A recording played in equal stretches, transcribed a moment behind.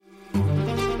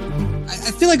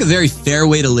feel like a very fair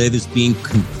way to live is being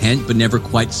content but never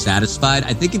quite satisfied.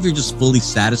 I think if you're just fully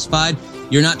satisfied,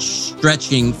 you're not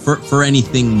stretching for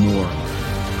anything more.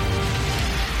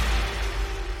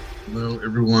 Hello,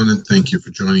 everyone, and thank you for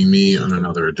joining me on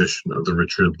another edition of the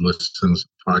Richardlistens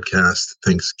podcast,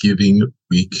 Thanksgiving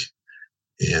week.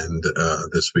 And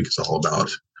this week is all about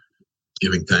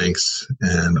giving thanks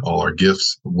and all our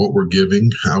gifts, what we're giving,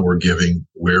 how we're giving,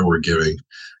 where we're giving.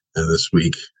 And this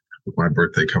week, with my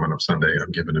birthday coming up Sunday,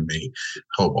 I'm giving to me.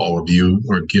 Hope all of you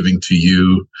are giving to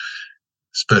you,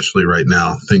 especially right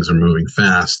now. Things are moving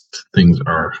fast. Things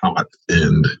are hot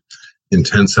and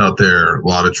intense out there. A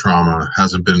lot of trauma.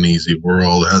 Hasn't been an easy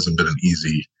world. It hasn't been an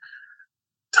easy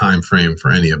time frame for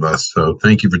any of us. So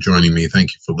thank you for joining me.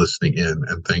 Thank you for listening in.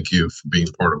 And thank you for being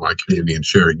part of my community and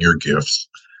sharing your gifts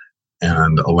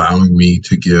and allowing me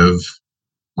to give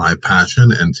my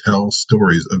passion and tell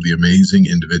stories of the amazing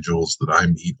individuals that I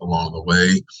meet along the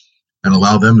way and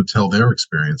allow them to tell their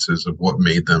experiences of what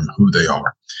made them who they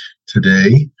are.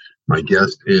 Today, my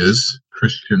guest is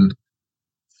Christian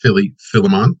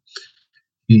Filimon.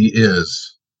 He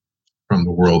is from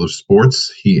the world of sports.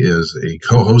 He is a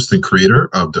co-host and creator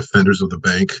of Defenders of the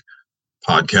Bank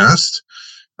podcast,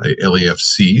 a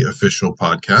LAFC official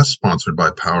podcast sponsored by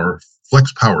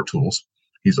Flex Power Tools.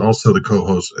 He's also the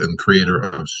co-host and creator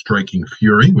of Striking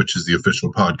Fury, which is the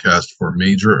official podcast for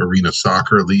major arena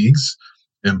soccer leagues,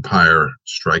 Empire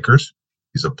Strikers.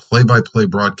 He's a play-by-play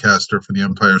broadcaster for the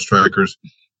Empire Strikers,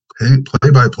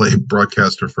 play-by-play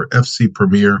broadcaster for FC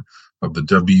Premier of the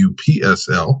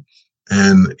WPSL,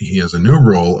 and he has a new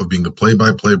role of being the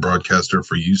play-by-play broadcaster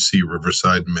for UC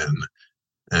Riverside men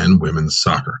and women's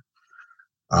soccer.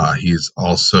 He's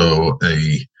also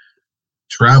a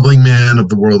traveling man of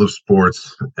the world of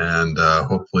sports, and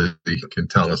hopefully he can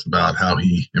tell us about how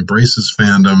he embraces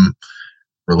fandom,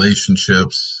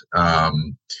 relationships,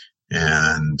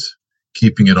 and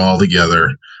keeping it all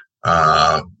together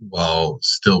while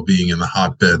still being in the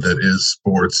hotbed that is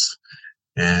sports,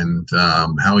 and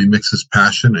how he mixes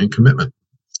passion and commitment.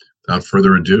 Without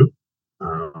further ado,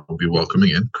 I'll be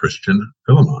welcoming in Christian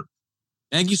Filimon.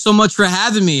 Thank you so much for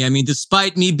having me. I mean,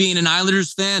 despite me being an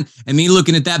Islanders fan and me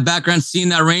looking at that background, seeing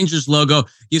that Rangers logo,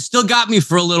 you still got me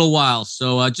for a little while.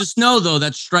 So just know, though,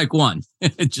 that's strike one.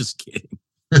 Just kidding.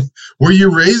 Were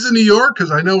you raised in New York? Because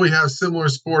I know we have similar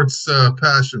sports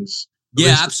passions.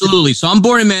 Yeah, absolutely. So I'm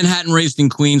born in Manhattan, raised in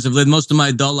Queens. I've lived most of my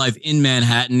adult life in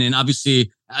Manhattan. And obviously,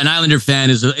 an Islander fan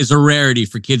is a rarity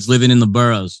for kids living in the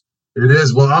boroughs. It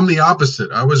is. Well, I'm the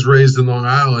opposite. I was raised in Long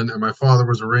Island, and my father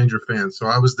was a Ranger fan. So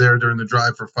I was there during the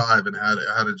drive for 5 and had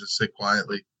to just sit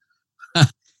quietly.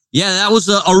 Yeah, that was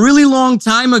a really long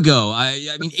time ago.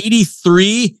 I mean,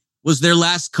 83 was their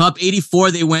last cup.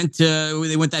 84, they went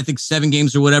to, I think, 7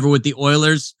 games or whatever with the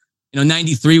Oilers.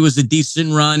 93 was a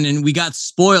decent run, and we got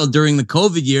spoiled during the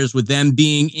COVID years with them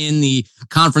being in the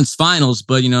conference finals.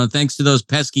 But, thanks to those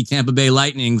pesky Tampa Bay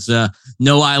Lightnings,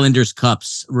 no Islanders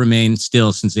cups remain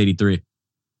still since 83.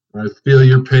 I feel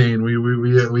your pain. We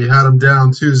had them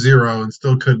down 2-0 and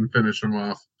still couldn't finish them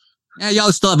off. Yeah,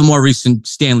 y'all still have a more recent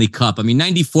Stanley Cup. I mean,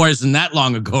 94 isn't that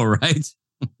long ago, right?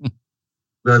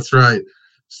 That's right.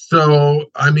 So,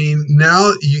 I mean,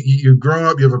 now you grow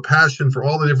up, you have a passion for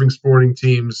all the different sporting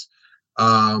teams.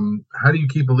 How do you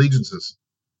keep allegiances?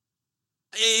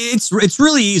 It's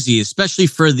really easy, especially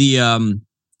for the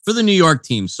New York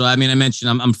team. So, I mean, I mentioned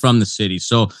I'm from the city.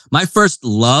 So my first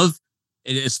love,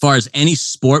 as far as any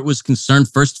sport was concerned,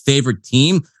 first favorite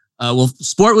team,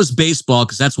 sport was baseball,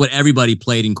 because that's what everybody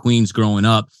played in Queens growing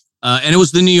up. And it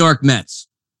was the New York Mets.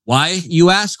 Why,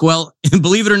 you ask? Well,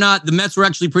 believe it or not, the Mets were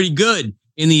actually pretty good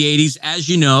in the 80s. As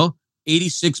you know,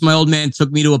 86, my old man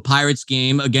took me to a Pirates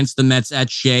game against the Mets at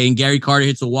Shea, and Gary Carter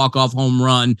hits a walk-off home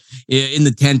run in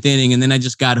the 10th inning, and then I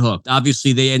just got hooked.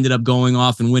 Obviously, they ended up going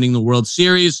off and winning the World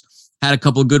Series, had a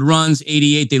couple of good runs.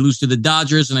 88, they lose to the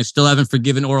Dodgers, and I still haven't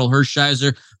forgiven Oral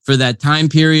Hershiser for that time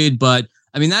period. But,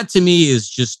 I mean, that to me is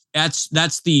just,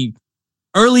 that's the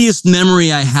earliest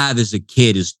memory I have as a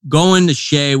kid, is going to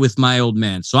Shea with my old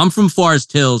man. So I'm from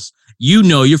Forest Hills.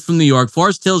 You're from New York.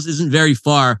 Forest Hills isn't very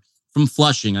far from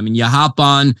Flushing. I mean, you hop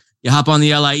on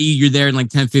the LIE, you're there in like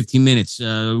 10, 15 minutes,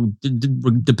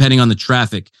 depending on the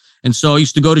traffic. And so I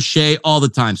used to go to Shea all the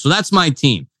time. So that's my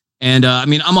team. And I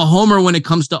mean, I'm a homer when it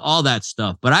comes to all that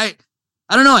stuff, but I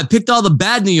don't know. I picked all the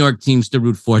bad New York teams to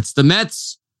root for. It's the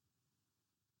Mets.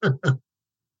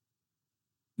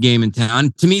 Game in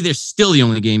town. To me, they're still the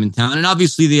only game in town. And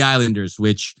obviously the Islanders,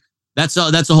 which that's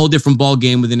a whole different ball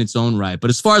game within its own right. But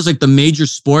as far as like the major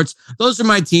sports, those are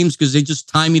my teams, because they just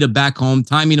tie me to back home,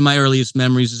 tie me to my earliest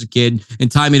memories as a kid,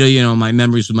 and tie me to, my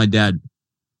memories with my dad.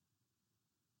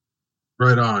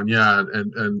 Right on, yeah,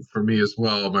 and for me as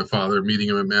well, my father meeting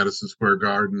him at Madison Square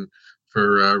Garden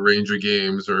for Ranger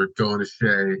games or going to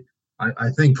Shea. I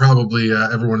think probably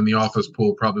everyone in the office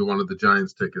pool probably wanted the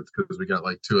Giants tickets because we got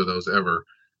like two of those ever.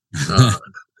 Uh,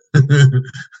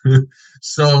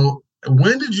 so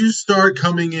when did you start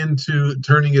coming into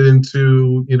turning it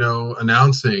into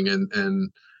announcing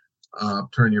and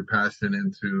turn your passion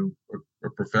into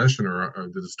a profession, or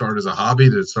did it start as a hobby?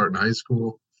 Did it start in high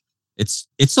school?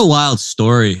 It's a wild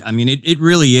story. I mean, it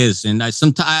really is. And I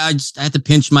had to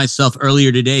pinch myself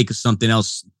earlier today because something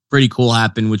else pretty cool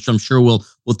happened, which I'm sure we'll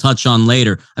touch on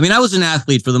later. I mean, I was an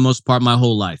athlete for the most part my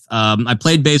whole life. I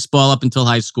played baseball up until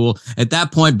high school. At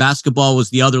that point, basketball was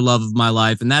the other love of my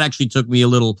life, and that actually took me a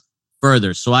little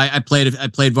further. So I played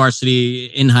varsity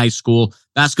in high school.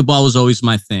 Basketball was always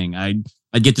my thing.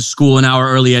 I'd get to school an hour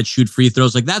early. I'd shoot free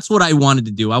throws. Like, that's what I wanted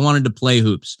to do. I wanted to play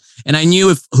hoops. And I knew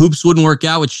if hoops wouldn't work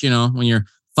out, which, when you're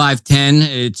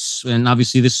 5'10", and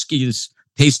obviously this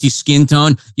pasty skin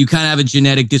tone, you kind of have a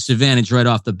genetic disadvantage right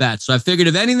off the bat. So I figured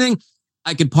if anything,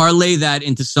 I could parlay that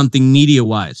into something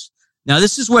media-wise. Now,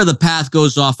 this is where the path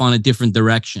goes off on a different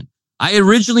direction. I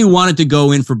originally wanted to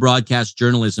go in for broadcast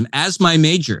journalism as my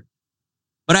major,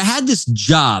 but I had this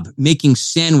job making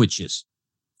sandwiches.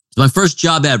 My first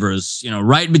job ever is,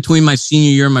 right between my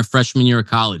senior year and my freshman year of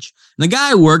college. And the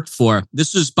guy I worked for,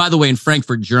 this was, by the way, in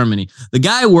Frankfurt, Germany. The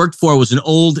guy I worked for was an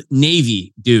old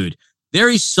Navy dude.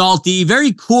 Very salty,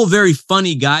 very cool, very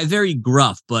funny guy, very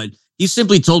gruff. But he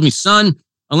simply told me, son,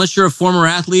 unless you're a former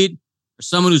athlete or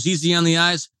someone who's easy on the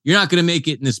eyes, you're not going to make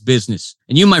it in this business.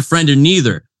 And you, my friend, are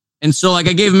neither. And so, I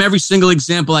gave him every single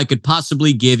example I could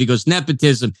possibly give. He goes,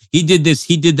 nepotism. He did this.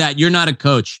 He did that. You're not a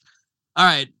coach. All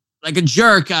right. Like a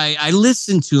jerk, I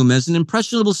listened to him as an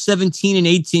impressionable 17 and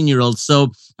 18-year-old.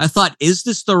 So I thought, is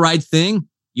this the right thing?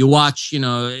 You watch, the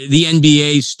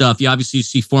NBA stuff. You obviously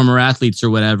see former athletes or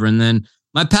whatever. And then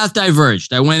my path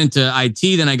diverged. I went into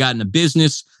IT, then I got into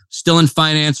business, still in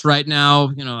finance right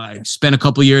now. I spent a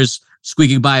couple years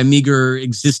squeaking by a meager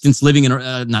existence, working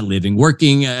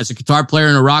as a guitar player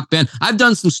in a rock band. I've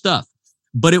done some stuff,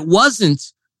 but it wasn't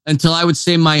until I would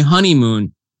say my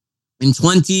honeymoon in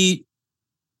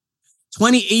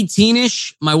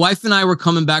 2018-ish, my wife and I were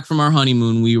coming back from our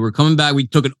honeymoon. We were coming back. We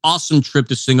took an awesome trip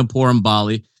to Singapore and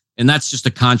Bali. And that's just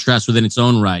a contrast within its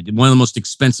own right. One of the most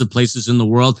expensive places in the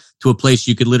world to a place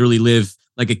you could literally live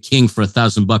like a king for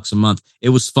 $1,000 a month. It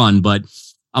was fun, but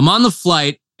I'm on the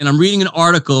flight and I'm reading an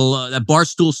article that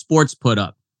Barstool Sports put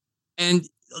up. And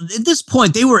at this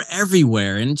point, they were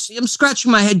everywhere. And I'm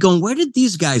scratching my head going, where did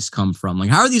these guys come from? Like,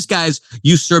 how are these guys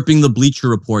usurping the Bleacher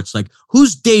Reports? Like,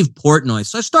 who's Dave Portnoy?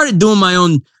 So I started doing my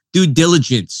own due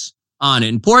diligence on it.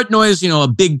 And Portnoy's, a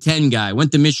Big Ten guy.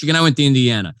 Went to Michigan. I went to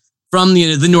Indiana. From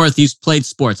the Northeast, played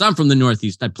sports. I'm from the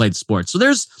Northeast. I played sports. So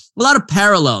there's a lot of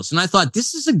parallels. And I thought,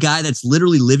 this is a guy that's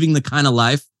literally living the kind of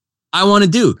life I want to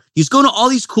do. He's going to all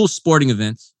these cool sporting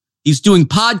events. He's doing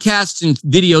podcasts and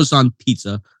videos on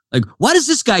pizza. Like, why does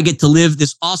this guy get to live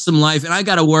this awesome life and I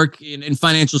got to work in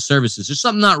financial services? There's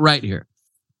something not right here.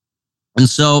 And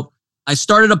so I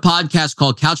started a podcast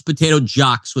called Couch Potato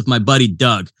Jocks with my buddy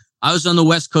Doug. I was on the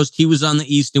West Coast. He was on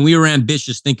the East, and we were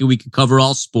ambitious thinking we could cover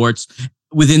all sports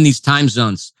within these time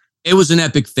zones. It was an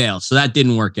epic fail, so that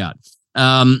didn't work out.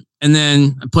 And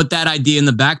then I put that idea in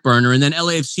the back burner, and then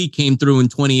LAFC came through in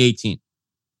 2018.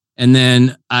 And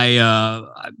then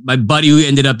my buddy who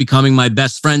ended up becoming my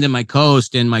best friend and my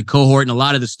co-host and my cohort and a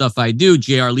lot of the stuff I do,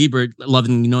 J.R. Liebert,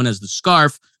 lovingly known as The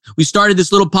Scarf, we started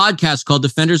this little podcast called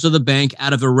Defenders of the Bank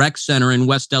out of a rec center in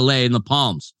West LA in the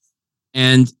Palms.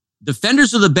 And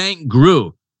Defenders of the Bank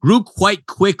grew quite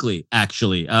quickly,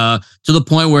 actually, to the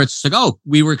point where it's like, oh,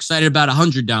 we were excited about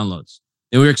 100 downloads.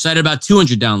 Then we were excited about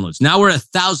 200 downloads. Now we're at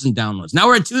 1,000 downloads. Now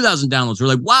we're at 2,000 downloads. We're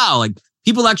like, wow, like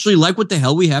people actually like what the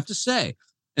hell we have to say.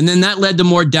 And then that led to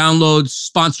more downloads,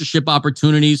 sponsorship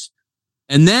opportunities.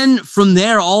 And then from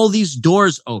there, all these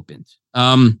doors opened.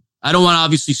 I don't want to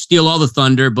obviously steal all the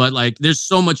thunder, but like there's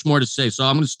so much more to say. So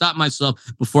I'm going to stop myself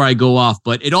before I go off.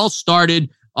 But it all started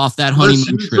off that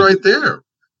honeymoon trip. Right there.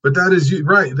 But that is you,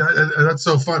 right? That's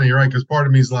so funny, right? Because part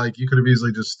of me is like, you could have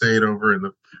easily just stayed over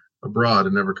abroad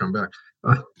and never come back.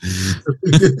 I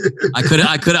could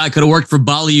have worked for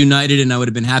Bali United, and I would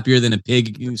have been happier than a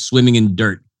pig swimming in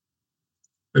dirt.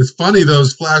 It's funny,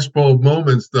 those flashbulb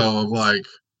moments, though, of like,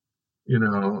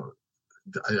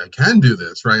 I can do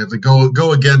this, right? To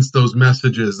go against those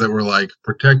messages that were like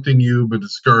protecting you but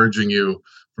discouraging you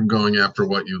from going after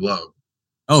what you love.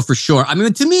 Oh, for sure. I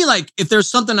mean, to me, like, if there's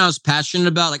something I was passionate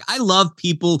about, like, I love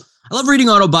reading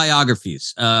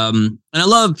autobiographies. And I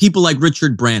love people like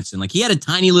Richard Branson. Like, he had a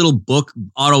tiny little book,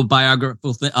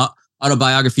 autobiographical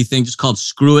autobiography thing just called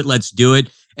Screw It, Let's Do It.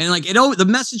 And like the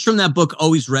message from that book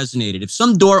always resonated. If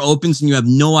some door opens and you have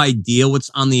no idea what's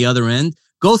on the other end,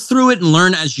 go through it and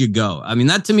learn as you go. I mean,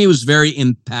 that to me was very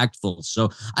impactful. So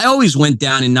I always went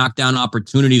down and knocked down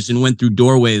opportunities and went through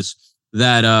doorways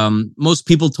that most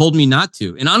people told me not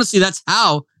to. And honestly, that's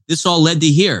how this all led to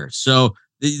here. So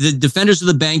the Defenders of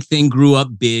the Bank thing grew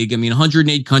up big. I mean,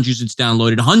 108 countries it's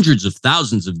downloaded, hundreds of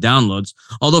thousands of downloads.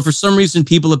 Although for some reason,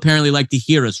 people apparently like to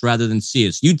hear us rather than see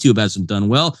us. YouTube hasn't done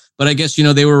well, but I guess,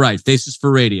 they were right. Faces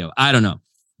for radio. I don't know.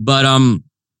 But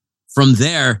from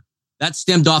there, that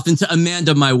stemmed off into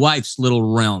Amanda, my wife's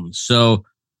little realm. So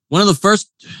one of the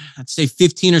first, I'd say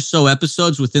 15 or so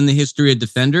episodes within the history of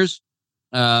Defenders,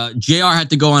 JR had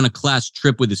to go on a class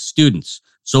trip with his students.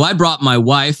 So I brought my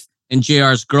wife and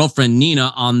JR's girlfriend,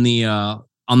 Nina, on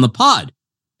the pod.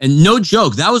 And no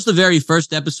joke, that was the very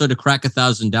first episode to crack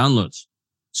 1,000 downloads.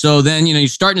 So then, you're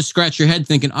starting to scratch your head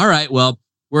thinking, all right, well,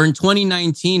 we're in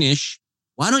 2019-ish.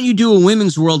 Why don't you do a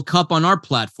Women's World Cup on our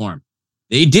platform?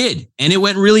 They did, and it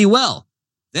went really well.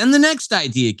 Then the next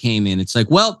idea came in. It's like,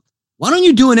 well, why don't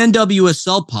you do an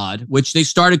NWSL pod, which they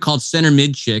started called Center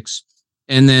Mid Chicks.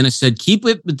 And then I said, keep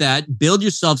it with that, build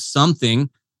yourself something.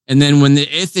 And then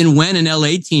if and when an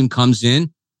LA team comes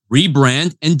in,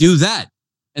 rebrand and do that.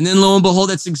 And then lo and behold,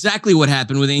 that's exactly what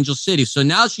happened with Angel City. So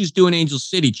now she's doing Angel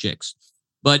City Chicks.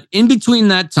 But in between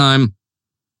that time,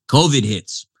 COVID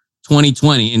hits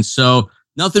 2020. And so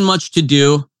nothing much to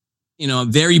do,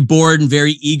 very bored and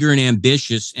very eager and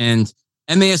ambitious. And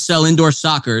MASL indoor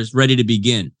soccer is ready to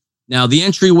begin. Now, the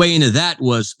entryway into that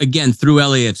was, again, through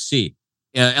LAFC.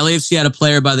 LAFC had a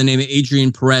player by the name of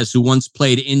Adrian Perez who once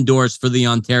played indoors for the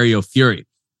Ontario Fury.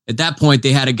 At that point,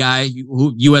 they had a guy,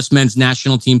 U.S. men's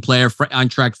national team player,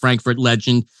 Eintracht Frankfurt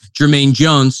legend, Jermaine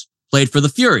Jones, played for the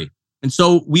Fury. And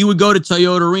so we would go to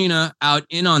Toyota Arena out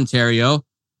in Ontario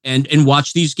and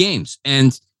watch these games.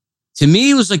 And to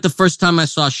me, it was like the first time I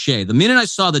saw Shea. The minute I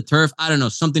saw the turf, I don't know,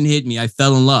 something hit me. I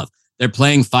fell in love. They're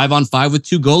playing 5-on-5 with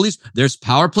 2 goalies. There's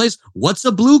power plays. What's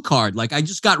a blue card? Like, I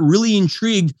just got really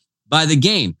intrigued by the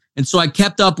game. And so I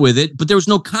kept up with it, but there was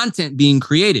no content being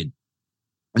created.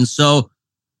 And so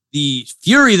the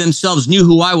Fury themselves knew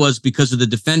who I was because of the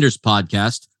Defenders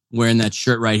podcast. I'm wearing that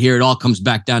shirt right here. It all comes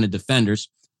back down to Defenders.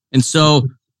 And so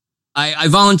I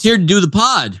volunteered to do the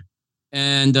pod.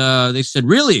 And they said,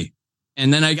 really?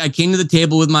 And then I came to the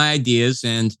table with my ideas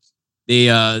and they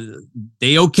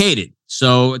okayed it.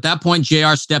 So at that point,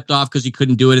 JR stepped off because he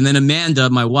couldn't do it. And then Amanda,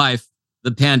 my wife,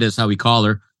 the Panda is how we call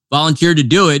her, volunteered to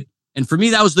do it. And for me,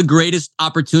 that was the greatest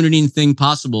opportunity and thing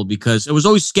possible because it was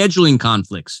always scheduling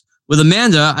conflicts. With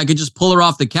Amanda, I could just pull her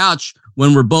off the couch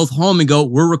when we're both home and go,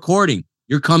 we're recording.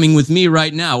 You're coming with me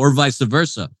right now, or vice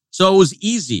versa. So it was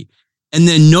easy. And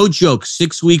then no joke,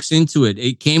 6 weeks into it,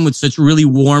 it came with such really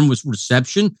warm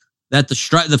reception that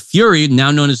the Fury,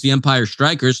 now known as the Empire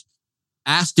Strikers,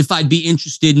 asked if I'd be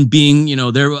interested in being,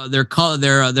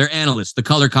 their analyst, the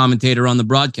color commentator on the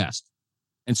broadcast.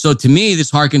 And so to me,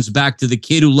 this harkens back to the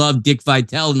kid who loved Dick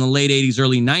Vitale in the late 80s,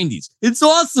 early 90s. It's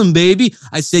awesome, baby.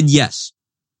 I said yes.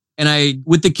 And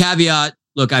with the caveat,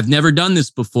 look, I've never done this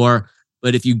before,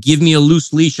 but if you give me a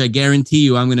loose leash, I guarantee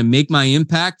you I'm going to make my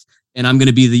impact and I'm going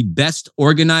to be the best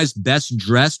organized, best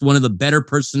dressed, one of the better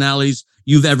personalities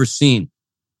you've ever seen.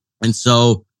 And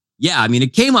so, yeah, I mean,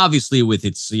 it came obviously with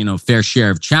its, fair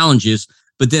share of challenges,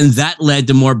 but then that led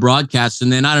to more broadcasts.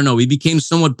 And then, I don't know, we became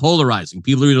somewhat polarizing.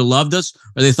 People either loved us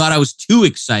or they thought I was too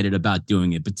excited about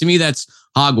doing it. But to me, that's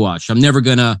hogwash. I'm never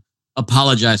going to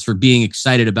apologize for being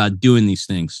excited about doing these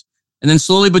things. And then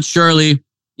slowly but surely,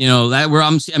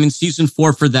 I'm in season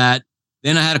 4 for that.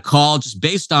 Then I had a call just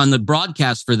based on the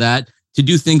broadcast for that to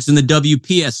do things in the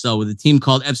WPSL with a team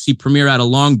called FC Premier out of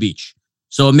Long Beach.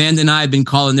 So Amanda and I have been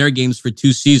calling their games for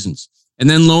 2 seasons. And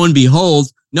then lo and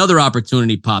behold, another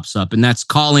opportunity pops up, and that's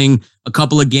calling a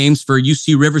couple of games for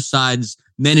UC Riverside's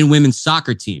men and women's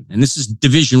soccer team. And this is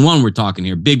Division I we're talking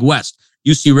here, Big West.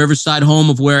 UC Riverside, home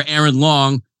of where Aaron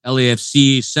Long,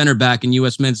 LAFC center back and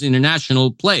U.S. Men's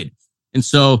International, played. And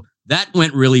so that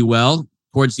went really well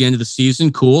towards the end of the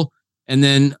season. Cool. And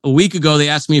then a week ago, they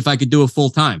asked me if I could do it full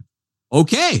time.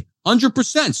 Okay,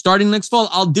 100%. Starting next fall,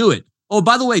 I'll do it. Oh,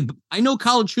 by the way, I know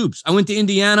college hoops. I went to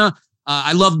Indiana.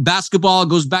 I love basketball. It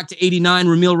goes back to 89.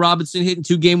 Ramil Robinson hitting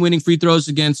 2 game-winning free throws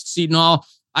against Seton Hall.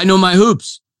 I know my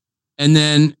hoops. And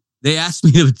then they asked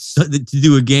me to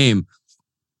do a game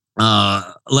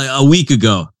like a week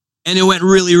ago. And it went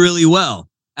really, really well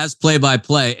as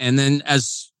play-by-play. And then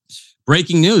as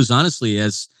breaking news, honestly,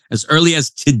 as early as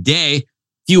today, a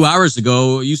few hours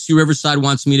ago, UC Riverside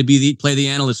wants me to play the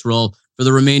analyst role for for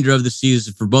the remainder of the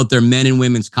season for both their men and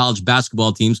women's college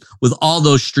basketball teams with all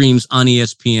those streams on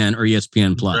ESPN or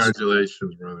ESPN Plus.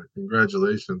 Congratulations, brother.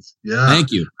 Congratulations. Yeah.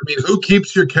 Thank you. I mean, who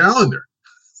keeps your calendar?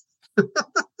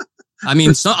 I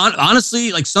mean, so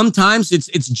honestly, like sometimes it's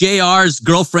JR's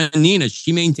girlfriend, Nina.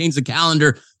 She maintains a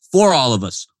calendar for all of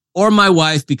us, or my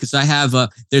wife, because I have,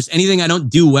 there's anything I don't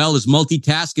do well is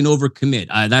multitask and overcommit.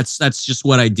 That's just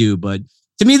what I do. But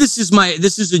to me, this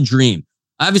is a dream.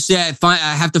 Obviously,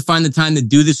 I have to find the time to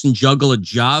do this and juggle a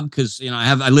job because, you know,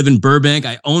 I live in Burbank.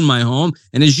 I own my home.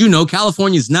 And as you know,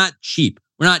 California is not cheap.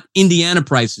 We're not Indiana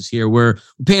prices here. We're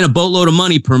paying a boatload of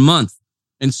money per month.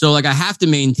 And so, like, I have to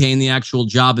maintain the actual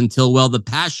job until, well, the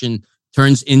passion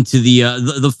turns into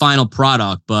the final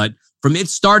product. But from it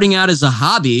starting out as a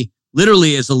hobby,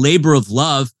 literally as a labor of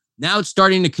love, now it's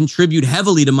starting to contribute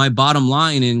heavily to my bottom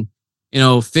line. And, you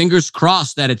know, fingers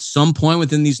crossed that at some point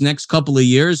within these next couple of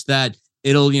years that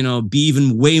it'll, you know, be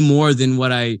even way more than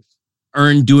what I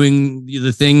earn doing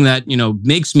the thing that, you know,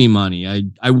 makes me money.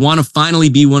 I want to finally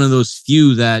be one of those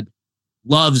few that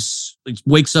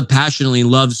wakes up passionately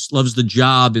and loves the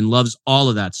job and loves all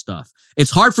of that stuff. It's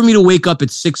hard for me to wake up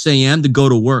at 6 a.m. to go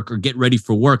to work or get ready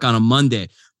for work on a Monday.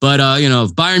 But, you know,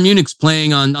 if Bayern Munich's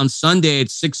playing on Sunday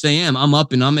at 6 a.m., I'm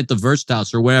up and I'm at the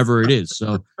Versthaus or wherever it is.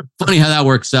 So funny how that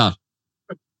works out.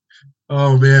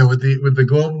 Oh man, with the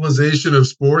globalization of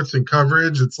sports and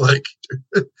coverage, it's like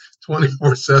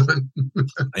 24/7.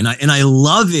 And I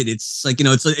love it. It's like, you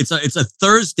know, it's a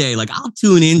Thursday. Like I'll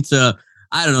tune into,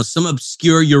 I don't know, some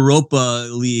obscure Europa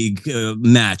League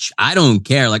match. I don't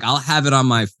care. Like I'll have it on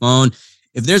my phone.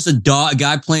 If there's a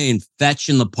guy playing fetch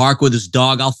in the park with his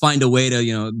dog, I'll find a way to,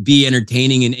 you know, be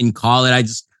entertaining and call it. I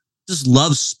just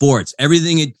love sports.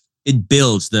 Everything it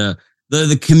builds, the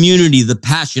community, the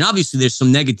passion. Obviously, there's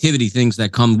some negativity things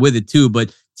that come with it too,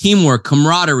 but teamwork,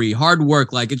 camaraderie, hard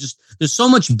work, like there's so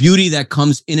much beauty that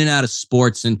comes in and out of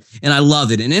sports, and I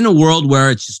love it. And in a world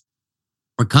where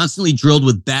we're constantly drilled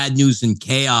with bad news and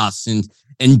chaos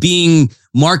and being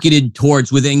marketed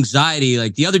towards with anxiety.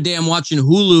 Like the other day I'm watching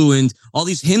Hulu and all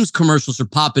these Hims commercials are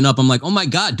popping up. I'm like, oh my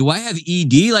God, do I have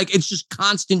ED? Like it's just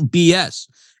constant BS.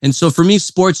 And so for me,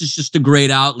 sports is just a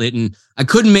great outlet. And I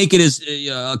couldn't make it as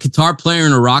a guitar player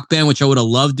in a rock band, which I would have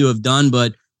loved to have done.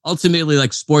 But ultimately,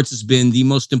 like sports has been the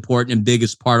most important and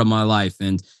biggest part of my life.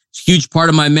 And it's a huge part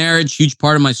of my marriage, huge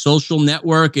part of my social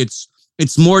network. It's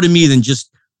more to me than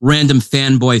just random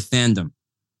fanboy fandom.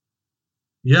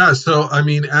 Yeah, so I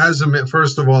mean,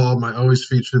 first of all, I always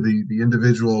feature the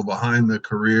individual behind the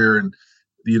career, and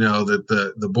you know that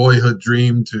the boyhood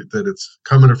dream that it's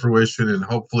coming to fruition, and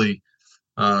hopefully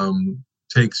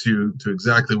takes you to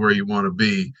exactly where you want to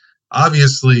be.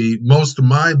 Obviously, most of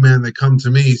my men that come to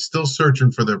me still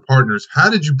searching for their partners. How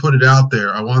did you put it out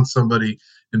there? I want somebody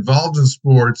involved in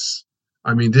sports.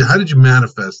 I mean, how did you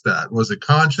manifest that? Was it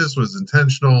conscious? Was it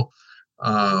intentional?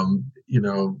 You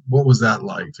know, what was that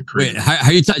like to create? Wait, how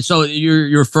you so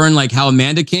you're referring like how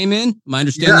Amanda came in? Am I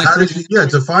understanding that?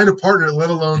 To find a partner, let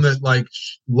alone that like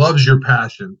loves your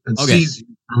passion and sees you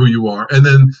for who you are, and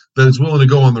then that is willing to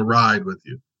go on the ride with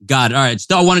you. Got it. All right.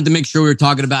 Still, I wanted to make sure we were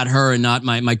talking about her and not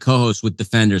my co-host with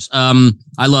Defenders.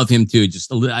 I love him too.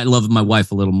 I love my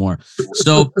wife a little more.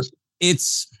 So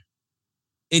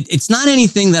it's not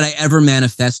anything that I ever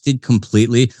manifested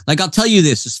completely. Like I'll tell you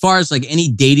this, as far as like any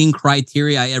dating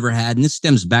criteria I ever had, and this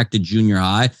stems back to junior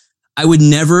high, I would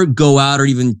never go out or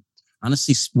even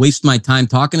honestly waste my time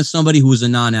talking to somebody who was a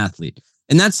non-athlete.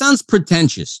 And that sounds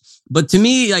pretentious, but to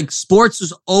me, like sports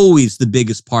was always the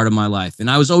biggest part of my life. And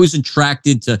I was always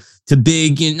attracted to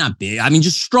big, not big, I mean,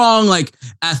 just strong, like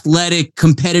athletic,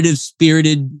 competitive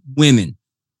spirited women.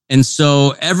 And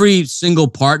so every single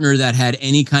partner that had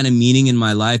any kind of meaning in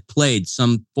my life played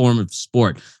some form of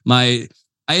sport. I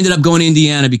ended up going to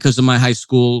Indiana because of my high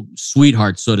school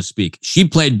sweetheart, so to speak. She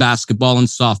played basketball and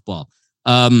softball.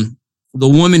 The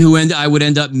woman who I would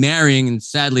end up marrying and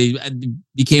sadly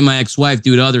became my ex-wife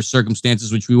due to other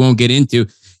circumstances, which we won't get into.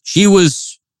 She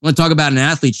was, I want to talk about an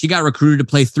athlete. She got recruited to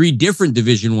play 3 different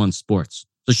Division I sports.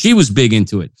 So she was big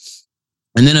into it.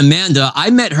 And then Amanda, I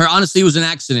met her. Honestly, it was an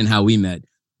accident how we met.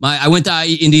 I went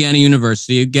to Indiana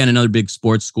University, again, another big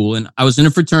sports school, and I was in a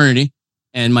fraternity,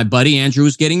 and my buddy Andrew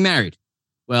was getting married.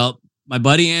 Well, my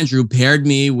buddy Andrew paired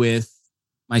me with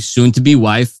my soon-to-be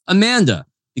wife, Amanda,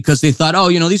 because they thought, oh,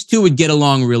 you know, these two would get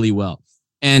along really well.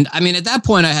 And I mean, at that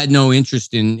point, I had no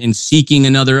interest in seeking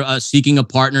seeking a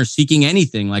partner, seeking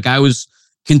anything. Like I was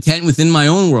content within my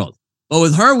own world. But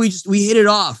with her, we hit it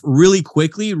off really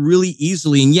quickly, really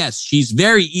easily. And yes, she's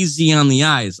very easy on the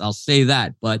eyes. I'll say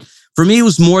that. But for me, it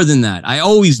was more than that. I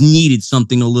always needed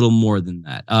something a little more than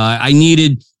that. I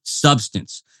needed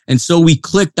substance. And so we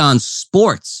clicked on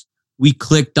sports. We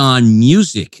clicked on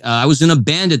music. I was in a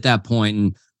band at that point,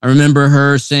 and I remember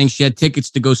her saying she had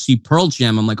tickets to go see Pearl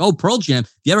Jam. I'm like, oh, Pearl Jam.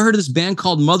 You ever heard of this band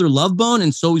called Mother Love Bone?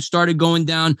 And so we started going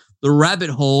down the rabbit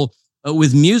hole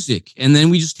with music. And then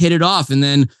we just hit it off. And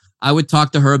then I would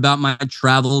talk to her about my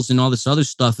travels and all this other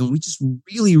stuff. And we just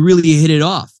really, really hit it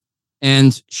off.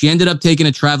 And she ended up taking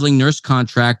a traveling nurse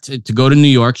contract to go to New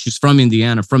York. She's from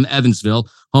Indiana, from Evansville,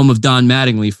 home of Don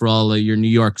Mattingly for all your New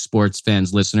York sports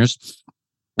fans, listeners.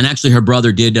 And actually, her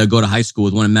brother did go to high school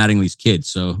with one of Mattingly's kids.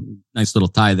 So nice little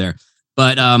tie there.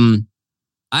 But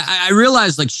I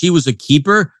realized like she was a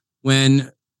keeper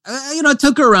when, I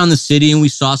took her around the city and we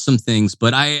saw some things.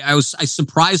 But I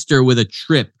surprised her with a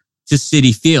trip to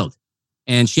Citi Field.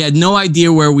 And she had no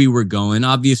idea where we were going.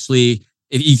 Obviously,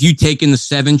 if you take in the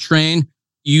 7 train,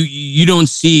 you don't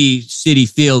see Citi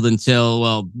Field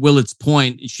until, Willets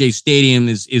Point, Shea Stadium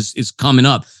is coming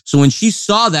up. So when she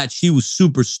saw that, she was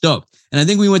super stoked. And I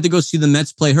think we went to go see the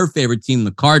Mets play her favorite team,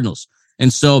 the Cardinals.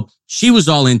 And so she was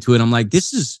all into it. I'm like,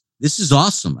 this is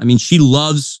awesome. I mean, she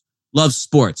loves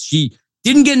sports. She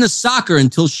didn't get into soccer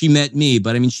until she met me,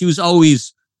 but I mean, she was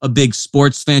always a big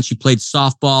sports fan. She played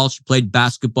softball. She played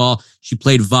basketball. She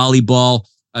played volleyball.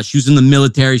 She was in the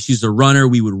military. She's a runner.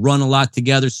 We would run a lot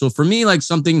together. So for me, like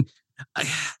something,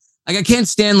 I can't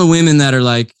stand the women that are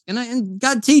like, and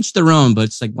God teach their own, but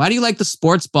it's like, why do you like the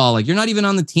sports ball? Like, you're not even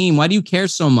on the team. Why do you care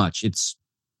so much?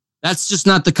 That's just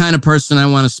not the kind of person I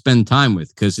want to spend time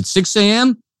with. Because at 6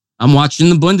 a.m., I'm watching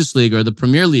the Bundesliga or the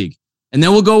Premier League. And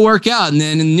then we'll go work out. And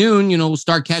then in noon, we'll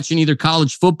start catching either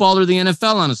college football or the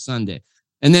NFL on a Sunday.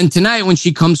 And then tonight, when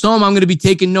she comes home, I'm going to be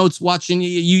taking notes, watching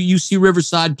UC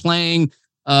Riverside playing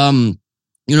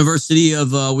University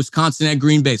of Wisconsin at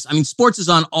Green Bay. I mean, sports is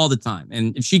on all the time.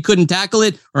 And if she couldn't tackle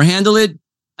it or handle it,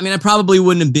 I mean, I probably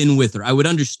wouldn't have been with her. I would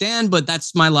understand, but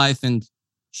that's my life. And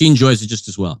she enjoys it just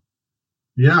as well.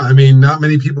 Yeah. I mean, not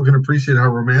many people can appreciate how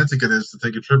romantic it is to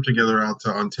take a trip together out to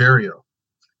Ontario.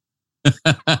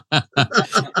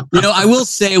 I will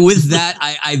say with that,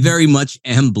 I very much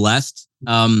am blessed.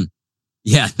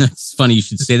 Yeah, that's funny you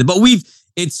should say that. But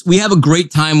we have a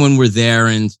great time when we're there.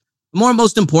 And the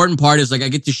most important part is like I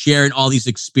get to share in all these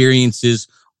experiences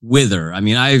with her. I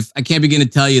mean, I can't begin to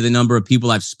tell you the number of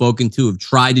people I've spoken to have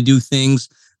tried to do things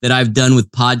that I've done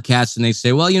with podcasts. And they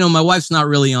say, well, my wife's not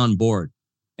really on board.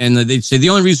 And they'd say,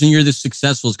 the only reason you're this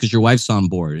successful is because your wife's on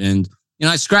board. And,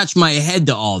 I scratch my head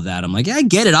to all that. I'm like, yeah, I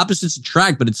get it. Opposites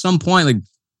attract. But at some point, like,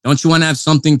 don't you want to have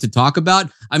something to talk about?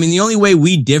 I mean, the only way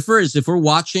we differ is if we're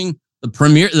watching the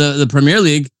Premier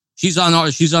League. She's on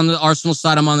the Arsenal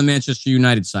side. I'm on the Manchester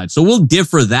United side. So we'll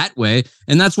differ that way.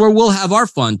 And that's where we'll have our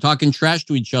fun, talking trash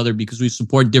to each other because we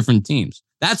support different teams.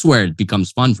 That's where it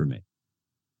becomes fun for me.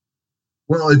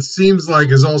 Well, it seems like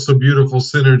it's also beautiful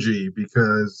synergy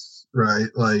because, right,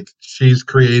 like she's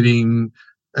creating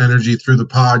energy through the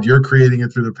pod. You're creating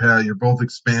it through the pod. You're both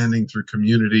expanding through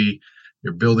community.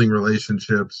 You're building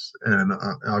relationships. And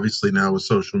obviously now with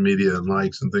social media and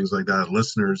likes and things like that,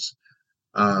 listeners,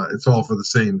 it's all for the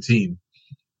same team.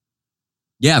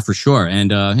 Yeah, for sure.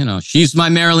 And, she's my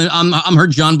Marilyn. I'm her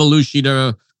John Belushi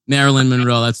to Marilyn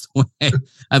Monroe. That's the way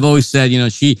I've always said,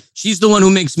 she's the one who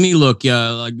makes me look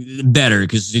like better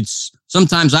because it's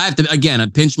sometimes I have to, again, I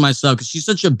pinch myself because she's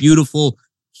such a beautiful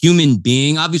human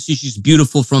being. Obviously, she's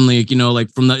beautiful from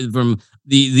from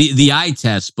the eye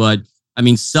test. But I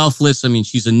mean, selfless. I mean,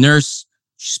 she's a nurse.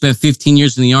 She spent 15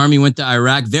 years in the army, went to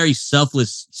Iraq. Very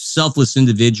selfless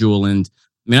individual. And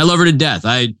I mean, I love her to death.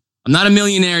 I'm not a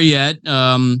millionaire yet.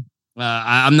 I'm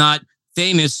not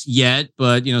famous yet,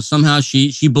 but somehow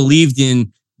she believed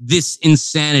in this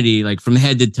insanity, like from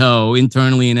head to toe,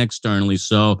 internally and externally.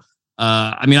 So,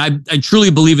 I mean, I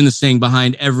truly believe in the saying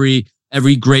behind every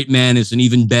great man is an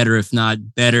even better, if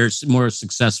not better, more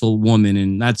successful woman.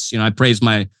 And that's, I praise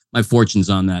my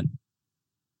fortunes on that.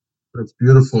 That's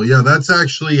beautiful. Yeah, that's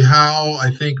actually how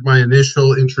I think my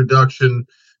initial introduction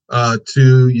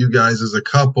to you guys as a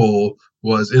couple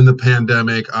was in the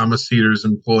pandemic. I'm a Cedars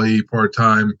employee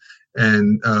part-time,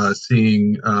 and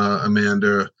seeing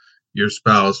Amanda, your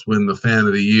spouse, win the Fan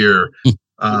of the Year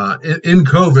in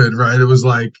COVID, right? It was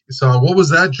like, so what was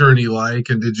that journey like?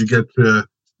 And did you get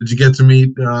to meet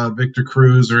Victor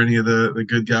Cruz or any of the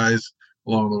good guys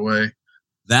along the way?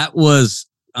 That was,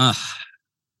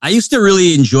 I used to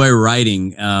really enjoy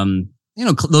writing,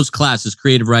 those classes,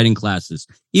 creative writing classes.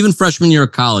 Even freshman year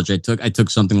of college, I took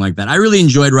something like that. I really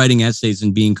enjoyed writing essays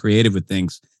and being creative with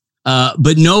things.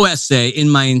 But no essay in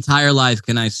my entire life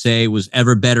can I say was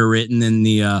ever better written than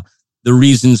the the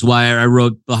reasons why I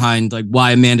wrote behind like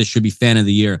why Amanda should be fan of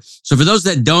the year. So for those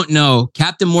that don't know,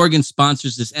 Captain Morgan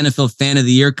sponsors this NFL fan of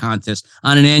the year contest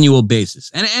on an annual basis.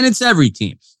 And it's every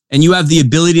team. And you have the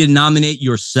ability to nominate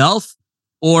yourself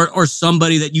or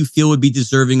somebody that you feel would be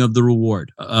deserving of the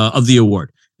reward, of the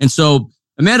award. And so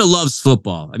Amanda loves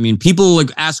football. I mean, people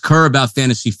like ask her about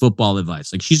fantasy football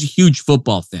advice. Like she's a huge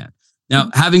football fan. Now,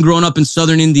 having grown up in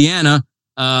Southern Indiana,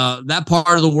 that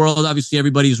part of the world, obviously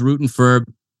everybody's rooting for,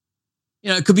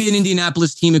 it could be an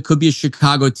Indianapolis team. It could be a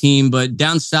Chicago team, but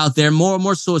down south there,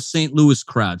 more so a St. Louis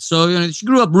crowd. So, she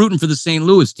grew up rooting for the St.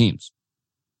 Louis teams.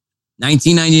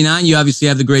 1999, you obviously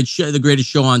have the greatest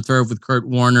show on turf with Kurt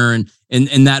Warner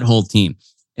and that whole team.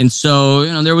 And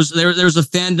so, there was a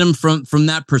fandom from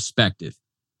that perspective.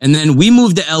 And then we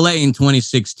moved to LA in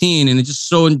 2016, and it just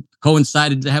so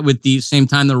coincided with the same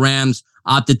time the Rams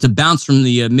opted to bounce from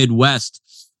the Midwest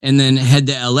and then head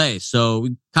to LA. So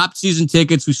we copped season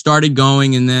tickets. We started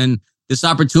going, and then this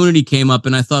opportunity came up,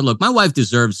 and I thought, look, my wife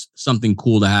deserves something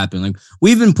cool to happen. Like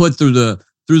we've been put through the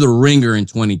ringer in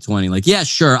 2020. Like, yeah,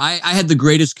 sure. I had the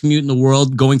greatest commute in the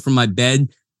world going from my bed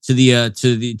to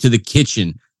the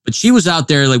kitchen, but she was out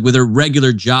there like with her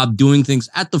regular job, doing things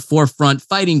at the forefront,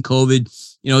 fighting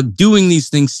COVID, doing these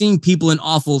things, seeing people in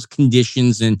awful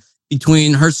conditions, and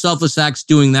between her selfless acts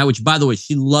doing that, which by the way,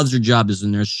 she loves her job as a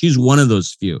nurse. She's one of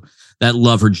those few that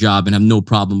love her job and have no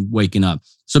problem waking up.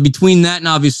 So between that and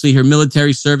obviously her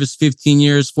military service, 15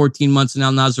 years, 14 months in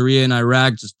Al Nazariya in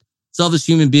Iraq, just selfless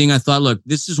human being, I thought, look,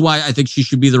 this is why I think she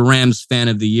should be the Rams fan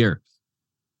of the year.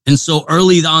 And so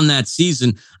early on that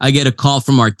season, I get a call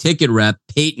from our ticket rep,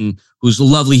 Peyton, who's a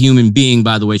lovely human being,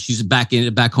 by the way. She's back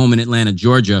home in Atlanta,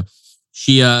 Georgia.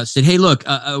 She said, hey, look,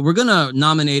 we're going to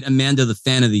nominate Amanda the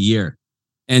fan of the year.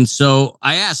 And so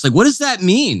I asked, like, what does that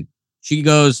mean? She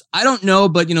goes, I don't know,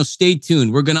 but, stay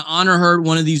tuned. We're going to honor her at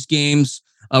one of these games.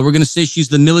 We're going to say she's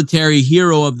the military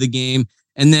hero of the game.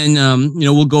 And then,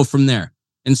 we'll go from there.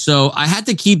 And so I had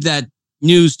to keep that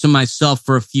news to myself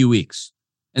for a few weeks.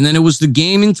 And then it was the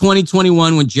game in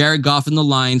 2021 when Jared Goff and the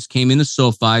Lions came into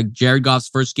SoFi. Jared Goff's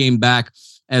first game back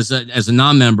as a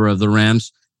non-member of the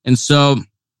Rams. And so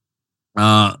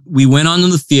we went onto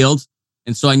the field,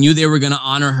 and so I knew they were going to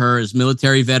honor her as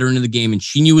military veteran of the game, and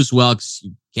she knew as well, because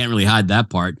you can't really hide that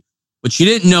part. What she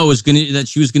didn't know was that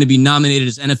she was going to be nominated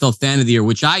as NFL Fan of the Year,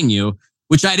 which I knew.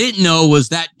 Which I didn't know was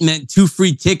that meant 2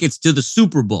 free tickets to the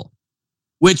Super Bowl,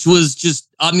 which was just,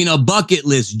 a bucket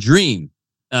list dream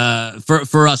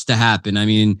for us to happen. I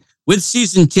mean, with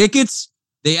season tickets,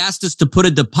 they asked us to put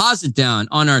a deposit down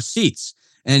on our seats,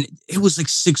 and it was like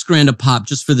 $6,000 a pop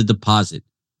just for the deposit.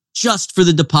 Just for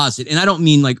the deposit. And I don't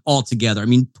mean like all together. I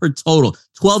mean per total,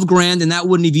 $12,000. And that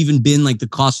wouldn't have even been like the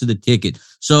cost of the ticket.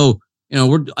 So,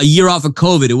 we're a year off of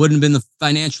COVID. It wouldn't have been the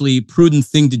financially prudent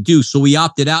thing to do. So we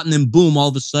opted out, and then boom, all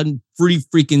of a sudden, free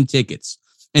freaking tickets.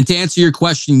 And to answer your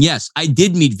question, yes, I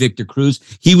did meet Victor Cruz.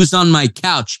 He was on my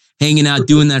couch hanging out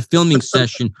doing that filming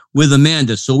session with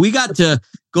Amanda. So we got to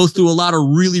go through a lot of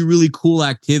really, really cool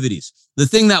activities. The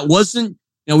thing that wasn't,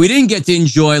 we didn't get to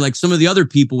enjoy, like some of the other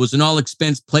people, was an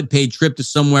all-expense paid trip to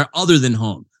somewhere other than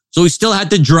home. So we still had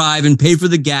to drive and pay for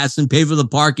the gas and pay for the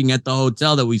parking at the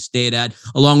hotel that we stayed at,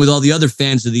 along with all the other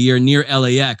fans of the year near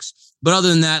LAX. But other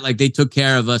than that, like they took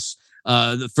care of us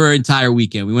for an entire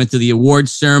weekend. We went to the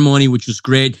awards ceremony, which was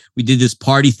great. We did this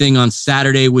party thing on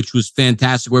Saturday, which was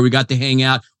fantastic, where we got to hang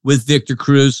out with Victor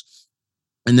Cruz.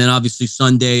 And then obviously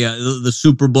Sunday, the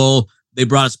Super Bowl, they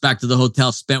brought us back to the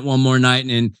hotel, spent one more night,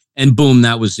 and boom,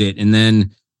 that was it. And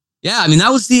then, that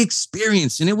was the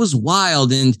experience, and it was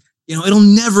wild. And, it'll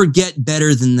never get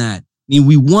better than that.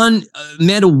 We won,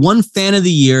 Amanda won Fan of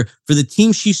the Year for the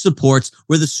team she supports,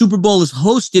 where the Super Bowl is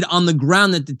hosted on the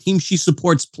ground that the team she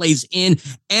supports plays in,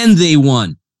 and they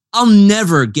won. I'll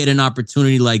never get an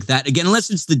opportunity like that again, unless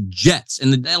it's the Jets,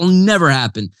 and that'll never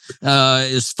happen,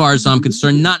 as far as I'm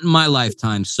concerned, not in my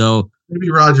lifetime. So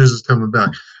maybe Rodgers is coming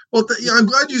back. Well, I'm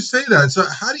glad you say that. So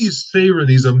how do you savor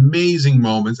these amazing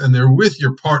moments? And they're with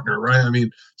your partner, right? I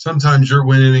mean, sometimes you're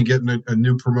winning and getting a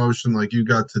new promotion like you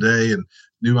got today, and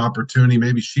new opportunity.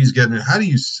 Maybe she's getting it. How do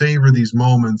you savor these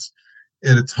moments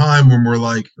at a time when we're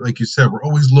like you said, we're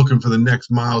always looking for the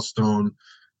next milestone?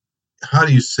 How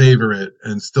do you savor it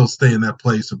and still stay in that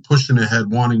place of pushing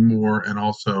ahead, wanting more, and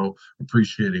also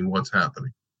appreciating what's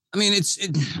happening? I mean,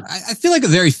 I feel like a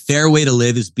very fair way to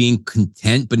live is being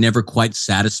content, but never quite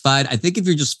satisfied. I think if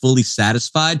you're just fully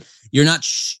satisfied, you're not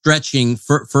stretching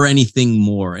for anything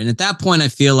more. And at that point, I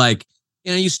feel like,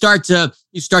 you start to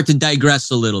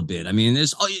digress a little bit. I mean,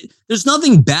 there's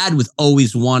nothing bad with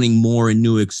always wanting more and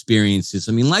new experiences.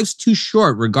 I mean, life's too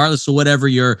short, regardless of whatever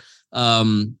your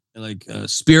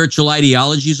spiritual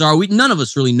ideologies are. None of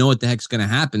us really know what the heck's going to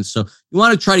happen. So you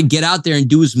want to try to get out there and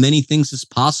do as many things as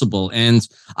possible. And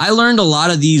I learned a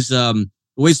lot of these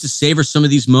ways to savor some of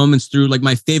these moments through like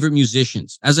my favorite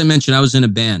musicians. As I mentioned, I was in a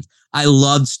band. I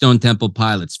loved Stone Temple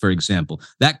Pilots, for example.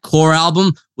 That Core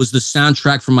album was the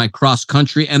soundtrack for my cross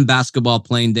country and basketball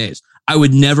playing days. I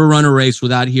would never run a race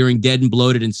without hearing Dead and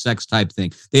Bloated and Sex Type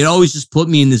Thing. They'd always just put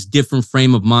me in this different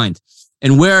frame of mind.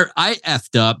 And where I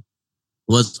effed up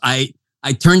was I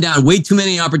turned down way too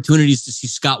many opportunities to see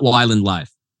Scott Weiland live.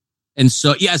 And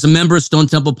so, yeah, as a member of Stone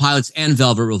Temple Pilots and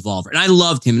Velvet Revolver, and I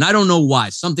loved him, and I don't know why.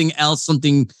 Something else,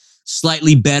 something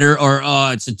slightly better, or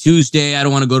it's a Tuesday, I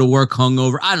don't want to go to work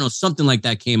hungover. I don't know, something like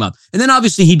that came up. And then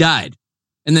obviously he died.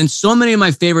 And then so many of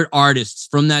my favorite artists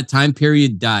from that time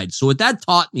period died. So what that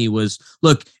taught me was,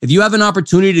 look, if you have an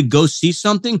opportunity to go see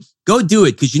something, go do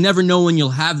it, because you never know when you'll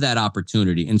have that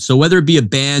opportunity. And so whether it be a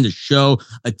band, a show,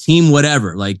 a team,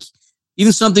 whatever, like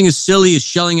even something as silly as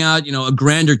shelling out, a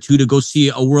grand or two to go see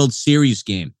a World Series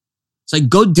game. It's like,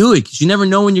 go do it, because you never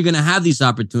know when you're going to have these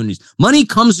opportunities. Money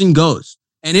comes and goes,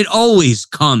 and it always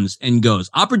comes and goes.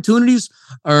 Opportunities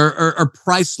are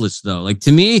priceless, though. Like,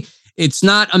 to me, it's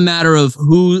not a matter of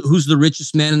who's the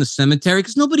richest man in the cemetery,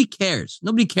 because nobody cares.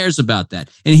 Nobody cares about that.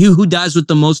 And who dies with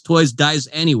the most toys dies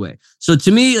anyway. So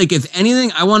to me, like, if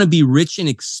anything, I want to be rich in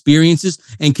experiences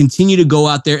and continue to go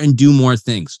out there and do more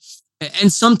things.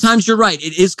 And sometimes you're right.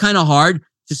 It is kind of hard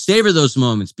to savor those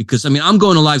moments because, I'm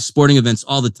going to live sporting events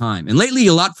all the time. And lately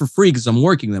a lot for free because I'm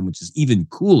working them, which is even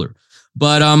cooler.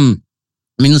 But,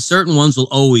 the certain ones will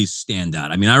always stand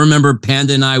out. I remember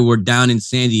Panda and I were down in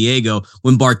San Diego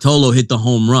when Bartolo hit the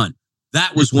home run.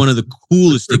 That was one of the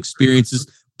coolest experiences,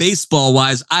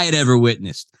 baseball-wise, I had ever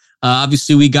witnessed.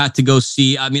 Obviously, we got to go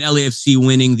see, LAFC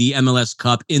winning the MLS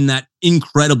Cup in that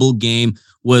incredible game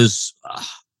was,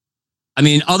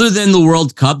 other than the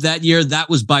World Cup that year, that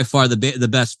was by far the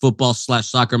best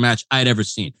football/soccer match I'd ever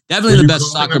seen. Definitely the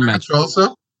best soccer match.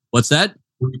 Also? What's that?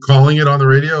 Were you calling it on the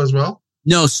radio as well?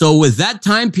 No, so with that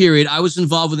time period, I was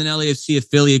involved with an LAFC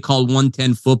affiliate called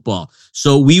 110 Football.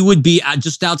 So we would be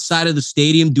just outside of the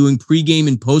stadium doing pregame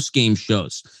and postgame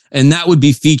shows. And that would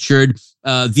be featured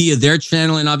via their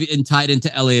channel and tied into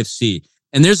LAFC.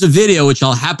 And there's a video, which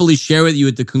I'll happily share with you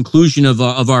at the conclusion of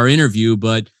our interview.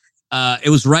 But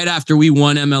it was right after we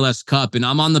won MLS Cup. And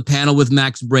I'm on the panel with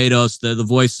Max Bredos, the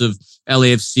voice of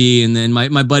LAFC. And then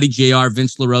my buddy JR,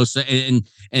 Vince LaRosa,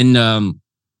 and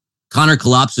Connor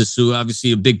Kalopsis, who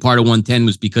obviously a big part of 110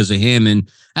 was because of him, and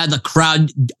had the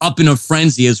crowd up in a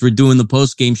frenzy as we're doing the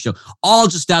post-game show, all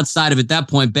just outside of, at that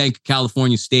point, Banc of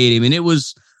California Stadium. And it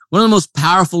was one of the most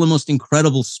powerful and most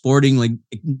incredible sporting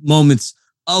moments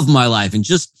of my life. And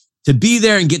just to be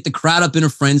there and get the crowd up in a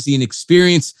frenzy and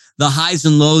experience the highs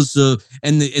and lows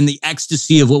and the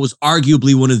ecstasy of what was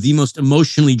arguably one of the most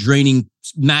emotionally draining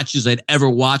matches I'd ever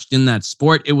watched in that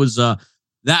sport. It was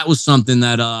that was something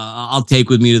that I'll take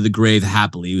with me to the grave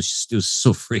happily. It was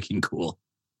so freaking cool.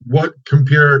 What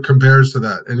compares to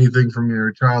that? Anything from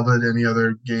your childhood? Any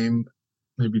other game?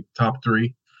 Maybe top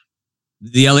three?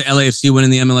 The LAFC winning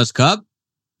the MLS Cup?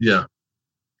 Yeah.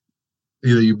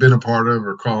 Either you've been a part of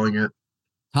or calling it.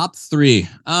 Top three.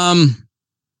 I'd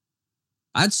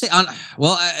say,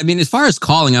 as far as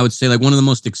calling, I would say one of the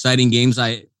most exciting games all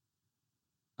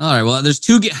right, well, there's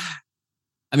two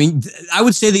I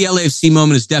would say the LAFC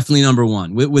moment is definitely number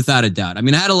one, without a doubt.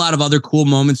 I had a lot of other cool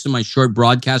moments in my short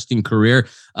broadcasting career.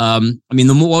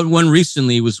 The one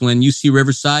recently was when UC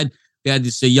Riverside, we had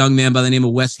this young man by the name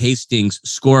of Wes Hastings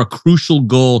score a crucial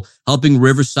goal, helping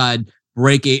Riverside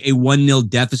break a 1-0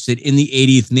 deficit in the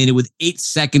 80th minute with 8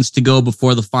 seconds to go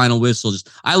before the final whistle.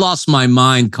 I lost my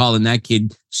mind calling that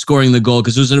kid scoring the goal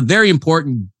because it was a very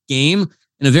important game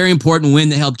and a very important win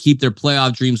that helped keep their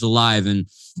playoff dreams alive. And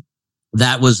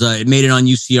that was, it made it on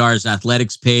UCR's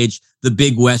athletics page. The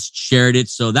Big West shared it.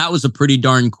 So that was a pretty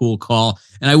darn cool call.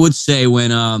 And I would say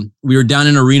when we were down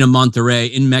in Arena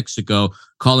Monterrey in Mexico,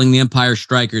 calling the Empire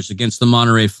Strikers against the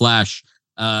Monterrey Flash,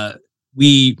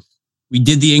 we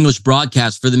did the English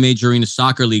broadcast for the Major Arena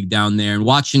Soccer League down there, and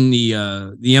watching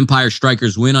the Empire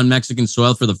Strikers win on Mexican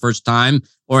soil for the first time,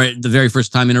 or the very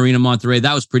first time in Arena Monterrey,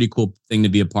 that was a pretty cool thing to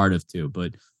be a part of too.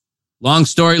 But long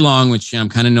story long, which I'm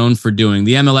kind of known for doing.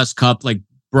 The MLS Cup,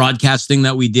 broadcasting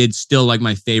that we did, still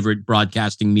my favorite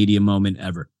broadcasting media moment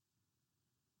ever.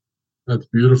 That's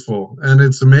beautiful. And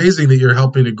it's amazing that you're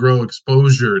helping to grow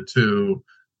exposure to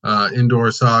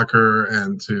indoor soccer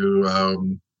and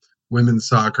to women's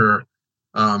soccer.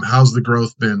 How's the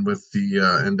growth been with the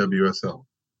NWSL?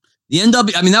 The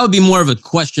NW, that would be more of a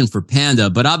question for Panda,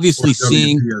 but obviously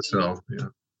seeing... WPSL, yeah.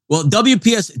 Well,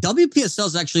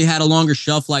 WPSL's actually had a longer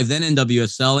shelf life than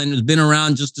NWSL, and it's been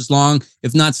around just as long,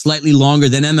 if not slightly longer,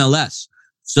 than MLS.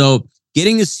 So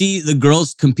getting to see the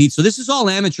girls compete. So this is all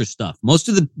amateur stuff. Most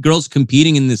of the girls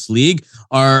competing in this league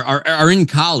are in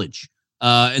college,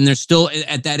 and they're still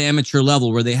at that amateur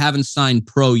level where they haven't signed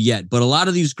pro yet. But a lot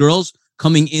of these girls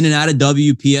coming in and out of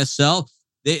WPSL,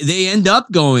 they end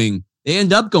up going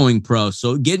pro.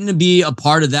 So getting to be a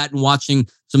part of that and watching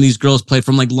some of these girls play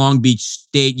from like Long Beach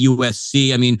State,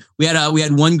 USC. I mean, we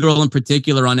had one girl in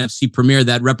particular on FC Premier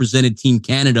that represented Team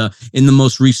Canada in the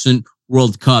most recent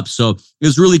World Cup. So it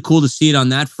was really cool to see it on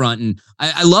that front. And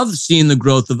I love seeing the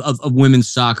growth of women's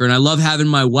soccer. And I love having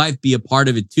my wife be a part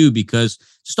of it too, because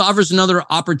it just offers another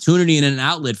opportunity and an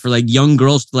outlet for like young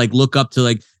girls to like look up to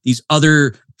like these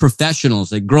other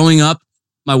professionals. Like growing up,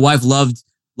 my wife loved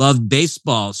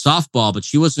baseball, softball, but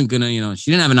she wasn't going to,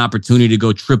 she didn't have an opportunity to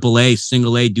go AAA,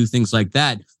 single A, do things like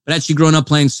that. But had she grown up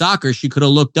playing soccer, she could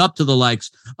have looked up to the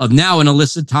likes of now an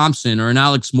Alyssa Thompson or an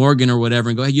Alex Morgan or whatever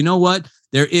and go, hey, you know what?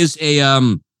 There is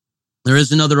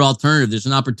another alternative. There's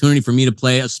an opportunity for me to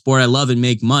play a sport I love and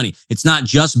make money. It's not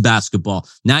just basketball.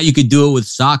 Now you could do it with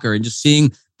soccer, and just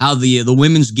seeing how the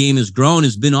women's game has grown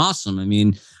has been awesome. I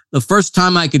mean, the first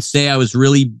time I could say I was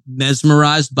really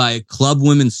mesmerized by club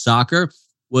women's soccer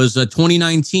was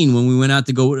 2019 when we went out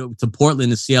to go to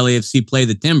Portland to see LAFC play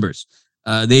the Timbers.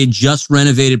 They just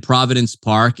renovated Providence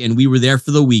Park, and we were there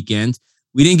for the weekend.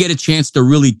 We didn't get a chance to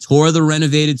really tour the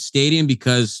renovated stadium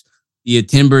because the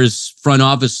Timbers front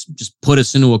office just put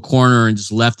us into a corner and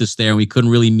just left us there, and we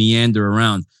couldn't really meander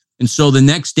around. And so the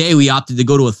next day we opted to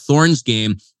go to a Thorns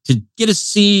game to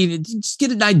just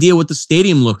get an idea what the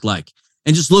stadium looked like.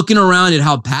 And just looking around at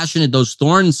how passionate those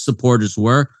Thorns supporters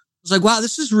were, I was like, wow,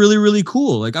 this is really, really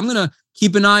cool. Like, I'm going to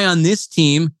keep an eye on this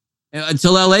team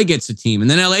until LA gets a team, and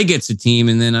then LA gets a team.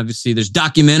 And then obviously there's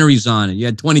documentaries on it. You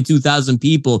had 22,000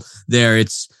 people there.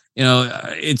 It's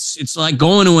like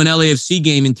going to an LAFC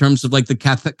game in terms of like the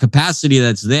capacity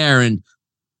that's there, and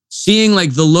seeing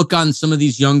like the look on some of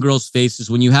these young girls'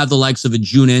 faces when you have the likes of a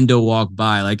June Endo walk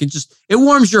by. Like it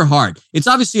warms your heart. It's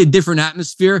obviously a different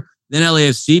atmosphere than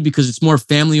LAFC because it's more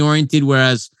family oriented,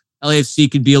 whereas LAFC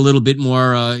could be a little bit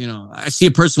more, I see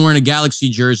a person wearing a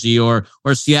Galaxy jersey or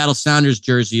a Seattle Sounders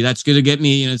jersey. That's going to get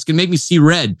me, it's going to make me see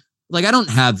red. Like I don't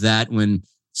have that when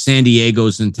San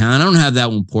Diego's in town. I don't have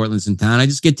that when Portland's in town. I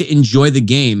just get to enjoy the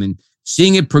game, and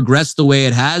seeing it progress the way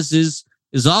it has is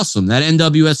awesome. That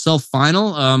NWSL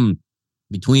final,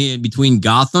 between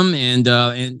Gotham and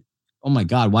oh my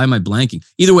God, why am I blanking?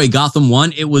 Either way, Gotham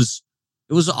won. It was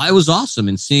awesome.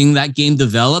 And seeing that game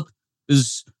develop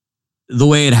is the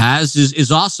way it has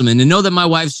is awesome. And to know that my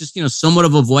wife's just, somewhat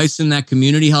of a voice in that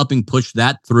community, helping push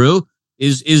that through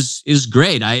is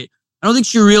great. I don't think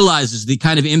she realizes the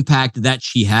kind of impact that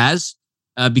she has,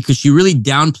 because she really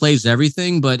downplays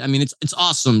everything. But I mean, it's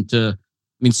awesome to,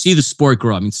 see the sport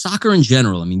grow. I mean, soccer in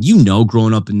general. I mean,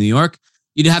 growing up in New York,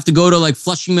 you'd have to go to like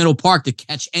Flushing Meadow Park to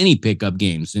catch any pickup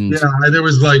games. And yeah, there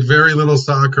was like very little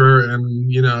soccer,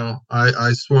 and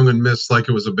I swung and missed like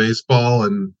it was a baseball,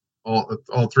 and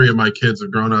all three of my kids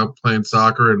have grown up playing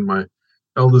soccer, and my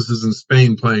eldest is in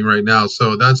Spain playing right now.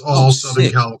 So that's all Southern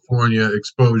California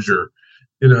exposure.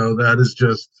 That is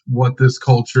just what this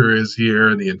culture is here,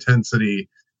 and the intensity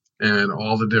and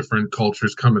all the different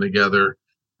cultures coming together.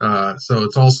 So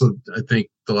it's also, I think,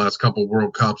 the last couple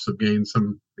World Cups have gained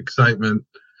some excitement,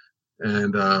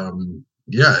 and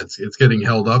it's getting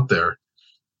held up there.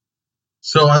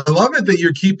 So I love it that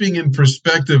you're keeping in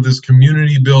perspective this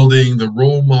community building, the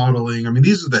role modeling. I mean,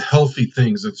 these are the healthy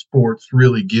things that sports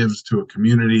really gives to a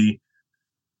community,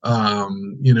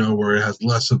 where it has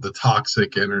less of the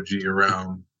toxic energy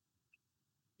around,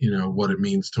 what it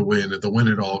means to win, at the win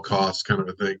at all costs kind of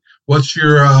a thing. What's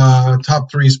your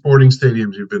top 3 sporting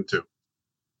stadiums you've been to?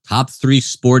 Top 3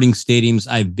 sporting stadiums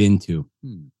I've been to.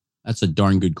 That's a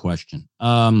darn good question.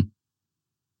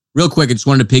 Real quick, I just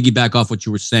wanted to piggyback off what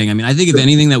you were saying. I mean, I think if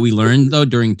anything that we learned, though,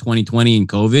 during 2020 and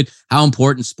COVID, how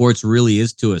important sports really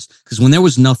is to us. Because when there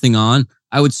was nothing on,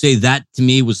 I would say that to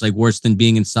me was like worse than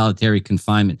being in solitary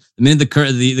confinement. The minute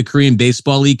the Korean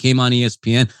Baseball League came on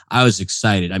ESPN, I was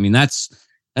excited. I mean, that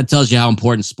tells you how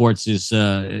important sports is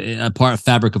a part of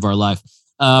fabric of our life.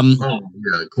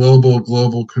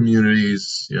 Global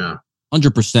communities. Yeah.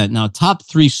 100%. Now, top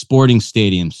 3 sporting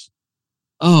stadiums.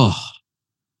 Oh,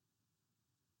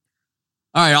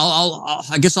 all right,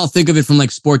 I guess I'll think of it from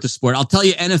like sport to sport. I'll tell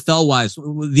you NFL wise,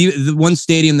 the one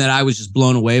stadium that I was just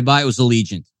blown away by was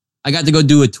Allegiant. I got to go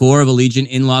do a tour of Allegiant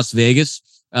in Las Vegas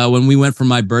when we went for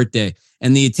my birthday,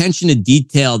 and the attention to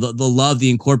detail, the love, the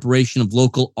incorporation of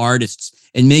local artists,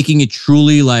 and making it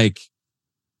truly like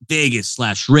Vegas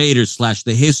slash Raiders slash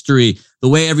the history, the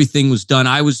way everything was done.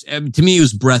 To me, it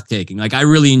was breathtaking. Like, I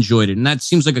really enjoyed it. And that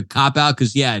seems like a cop out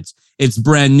because, yeah, it's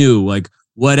brand new, like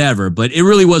whatever. But it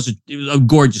really was a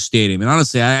gorgeous stadium. And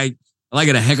honestly, I like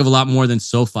it a heck of a lot more than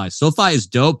SoFi. SoFi is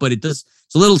dope, but it's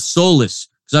a little soulless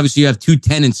because obviously you have two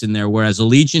tenants in there, whereas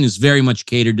Allegiant is very much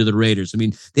catered to the Raiders. I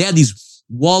mean, they had these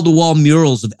wall-to-wall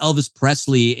murals of Elvis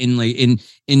Presley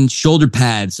in shoulder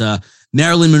pads,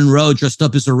 Marilyn Monroe dressed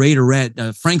up as a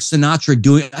Raiderette, Frank Sinatra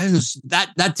doing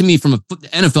that to me from a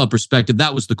NFL perspective,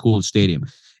 that was the coolest stadium.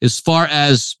 As far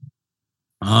as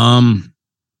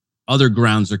other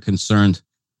grounds are concerned,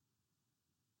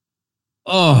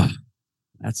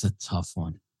 that's a tough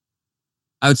one.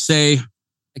 I would say,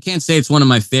 I can't say it's one of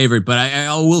my favorite, but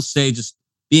I will say just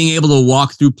being able to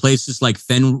walk through places like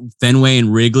Fenway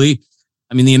and Wrigley.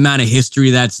 I mean, the amount of history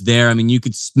that's there. I mean, you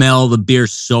could smell the beer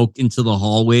soaked into the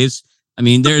hallways. I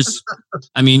mean, those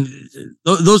are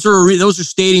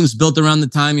stadiums built around the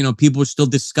time, people were still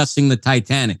discussing the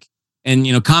Titanic. And,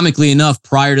 comically enough,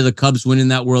 prior to the Cubs winning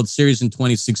that World Series in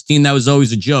 2016, that was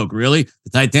always a joke. Really? The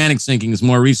Titanic sinking is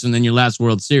more recent than your last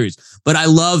World Series. But I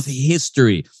love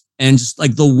history and just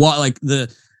like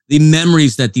the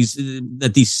memories that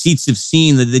these seats have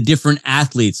seen, the different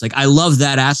athletes. Like, I love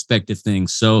that aspect of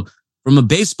things. So from a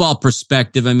baseball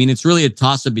perspective, I mean, it's really a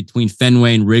toss-up between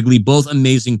Fenway and Wrigley, both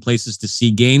amazing places to see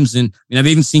games. And I've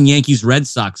even seen Yankees Red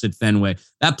Sox at Fenway.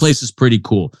 That place is pretty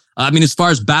cool. I mean, as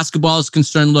far as basketball is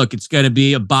concerned, look, it's going to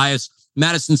be a bias.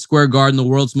 Madison Square Garden, the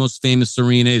world's most famous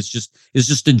arena, is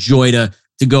just a joy to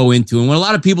go into. And what a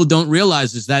lot of people don't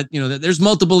realize is that, that there's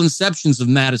multiple inceptions of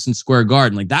Madison Square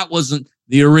Garden. Like, that wasn't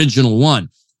the original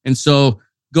one. And so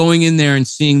going in there and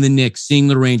seeing the Knicks, seeing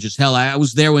the Rangers. Hell, I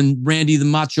was there when Randy the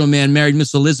Macho Man married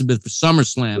Miss Elizabeth for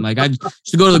SummerSlam. Like, I used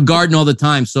to go to the Garden all the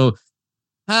time. So,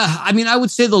 I mean, I would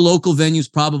say the local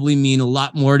venues probably mean a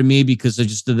lot more to me because of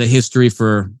just the history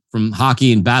from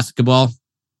hockey and basketball.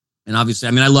 And obviously,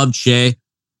 I mean, I loved Shea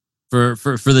for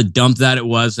the dump that it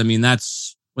was. I mean,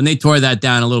 that's when they tore that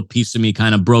down, a little piece of me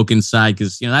kind of broke inside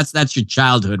because, that's your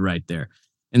childhood right there.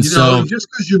 And just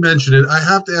because you mentioned it, I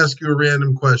have to ask you a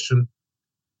random question.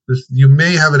 You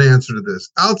may have an answer to this.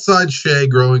 Outside Shea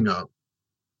growing up,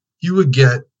 you would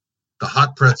get the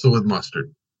hot pretzel with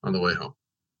mustard on the way home.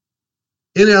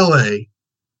 In LA,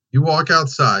 you walk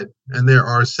outside and there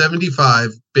are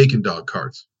 75 bacon dog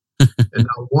carts and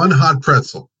not one hot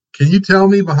pretzel. Can you tell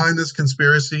me behind this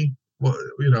conspiracy,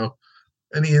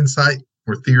 any insight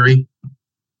or theory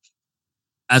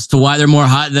as to why they're more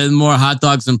hot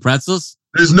dogs than pretzels?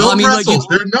 There's no pretzels.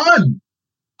 There are none.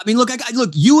 I mean, look,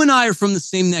 you and I are from the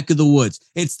same neck of the woods.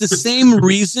 It's the same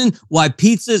reason why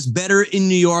pizza is better in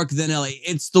New York than LA.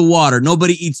 It's the water.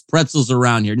 Nobody eats pretzels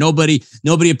around here. Nobody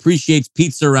appreciates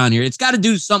pizza around here. It's got to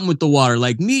do something with the water.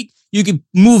 Like meat, you can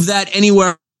move that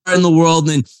anywhere in the world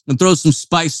and throw some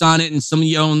spice on it and some of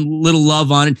your own little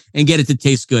love on it and get it to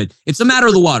taste good. It's a matter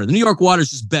of the water. The New York water is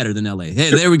just better than LA.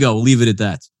 Hey, there we go. We'll leave it at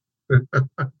that.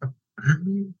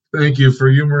 Thank you for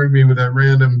humoring me with that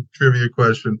random trivia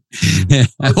question.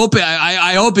 I hope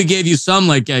it gave you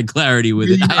some clarity with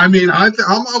it. I mean, I'm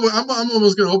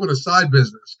almost going to open a side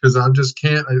business because I just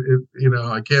can't.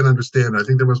 I can't understand. I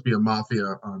think there must be a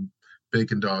mafia on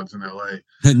bacon dogs in LA.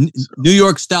 New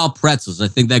York style pretzels. I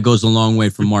think that goes a long way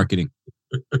for marketing.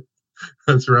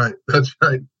 That's right.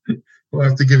 We'll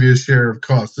have to give you a share of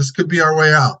cost. This could be our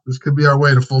way out. This could be our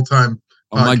way to full-time.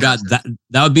 Oh my God,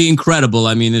 that would be incredible.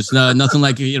 I mean, there's nothing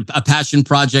like a passion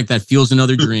project that fuels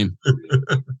another dream.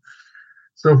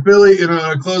 So, Philly,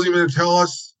 closing minute, tell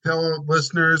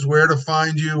listeners where to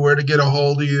find you, where to get a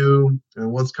hold of you, and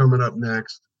what's coming up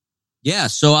next. Yeah,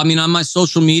 so I mean, on my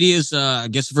social medias, I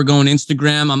guess if we're going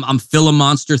Instagram, I'm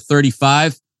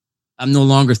Philomonster35. I'm no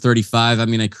longer 35. I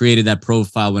mean, I created that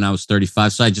profile when I was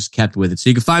 35, so I just kept with it. So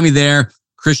you can find me there.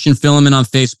 Christian Filimon on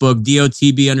Facebook,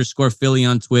 DOTB_Philly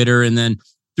on Twitter. And then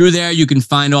through there, you can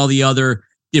find all the other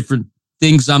different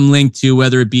things I'm linked to,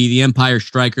 whether it be the Empire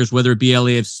Strikers, whether it be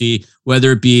LAFC,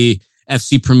 whether it be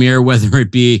FC Premier, whether it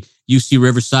be UC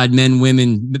Riverside, men,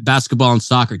 women, basketball, and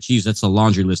soccer. Geez, that's a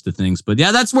laundry list of things. But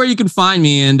yeah, that's where you can find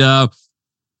me. And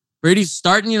Brady's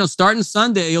starting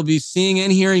Sunday. You'll be seeing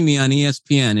and hearing me on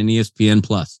ESPN and ESPN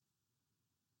Plus.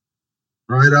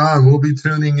 Right on. We'll be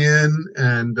tuning in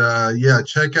and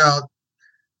check out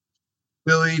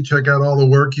Billy. Check out all the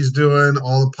work he's doing,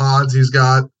 all the pods he's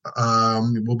got.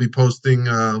 We'll be posting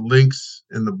links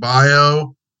in the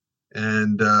bio,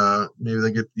 and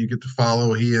maybe you get to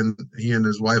follow he and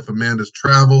his wife Amanda's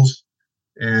travels.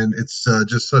 And it's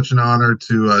just such an honor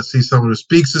to see someone who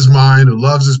speaks his mind, who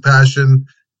loves his passion.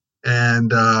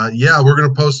 And we're going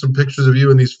to post some pictures of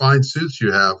you in these fine suits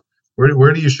you have.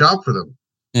 Where do you shop for them?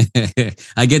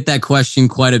 I get that question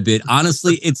quite a bit.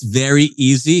 Honestly, it's very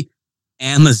easy.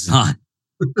 Amazon.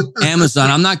 Amazon.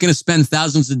 I'm not going to spend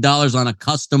thousands of dollars on a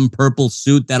custom purple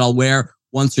suit that I'll wear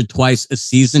once or twice a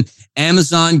season.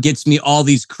 Amazon gets me all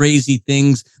these crazy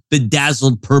things,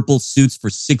 bedazzled purple suits for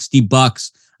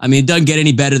 $60. I mean, it doesn't get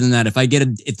any better than that.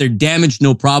 If they're damaged,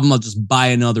 no problem. I'll just buy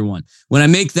another one. When I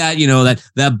make that,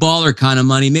 that baller kind of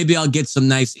money, maybe I'll get some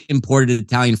nice imported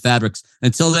Italian fabrics.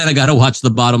 Until then, I got to watch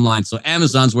the bottom line. So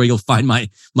Amazon's where you'll find my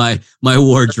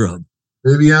wardrobe.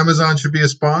 Maybe Amazon should be a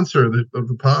sponsor of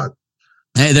the pod.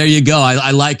 Hey, there you go.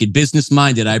 I like it. Business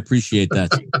minded. I appreciate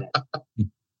that.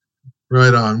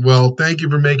 Right on. Well, thank you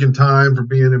for making time, for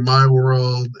being in my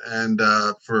world, and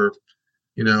for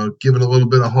giving a little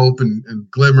bit of hope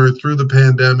and glimmer through the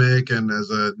pandemic. And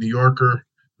as a New Yorker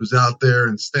who's out there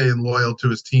and staying loyal to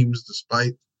his teams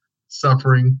despite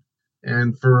suffering,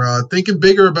 and for thinking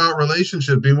bigger about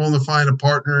relationships, being willing to find a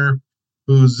partner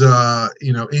who's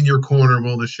in your corner,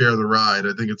 willing to share the ride.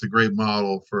 I think it's a great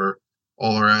model for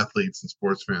all our athletes and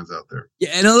sports fans out there. Yeah,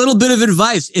 and a little bit of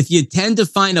advice. If you tend to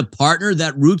find a partner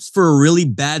that roots for a really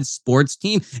bad sports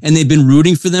team and they've been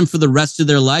rooting for them for the rest of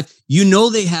their life,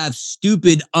 they have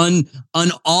stupid,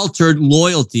 unaltered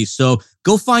loyalty. So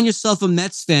go find yourself a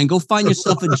Mets fan. Go find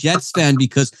yourself a Jets fan,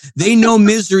 because they know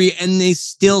misery and they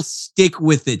still stick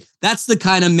with it. That's the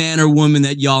kind of man or woman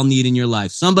that y'all need in your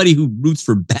life. Somebody who roots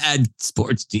for bad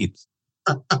sports teams.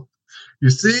 You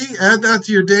see, add that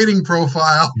to your dating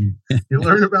profile. You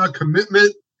learn about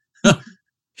commitment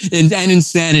and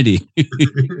insanity.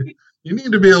 You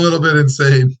need to be a little bit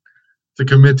insane to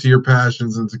commit to your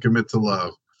passions and to commit to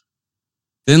love.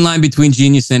 Thin line between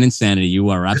genius and insanity. You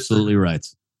are absolutely right.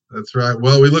 That's right.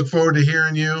 Well, we look forward to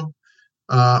hearing you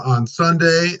on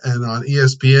Sunday and on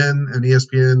ESPN and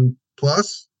ESPN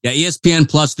Plus. Yeah, ESPN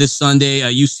Plus this Sunday,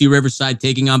 UC Riverside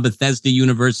taking on Bethesda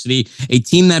University, a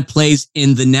team that plays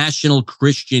in the National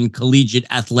Christian Collegiate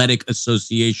Athletic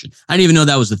Association. I didn't even know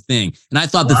that was a thing. And I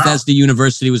thought Bethesda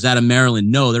University was out of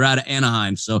Maryland. No, they're out of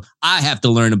Anaheim. So I have to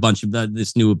learn a bunch of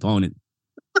this new opponent.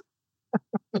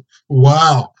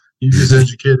 Wow. You just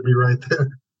educated me right there.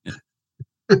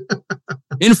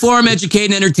 Inform, educate,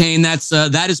 and entertain.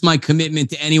 That is my commitment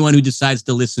to anyone who decides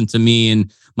to listen to me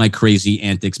and my crazy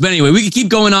antics. But anyway, we can keep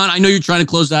going on. I know you're trying to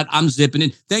close that. I'm zipping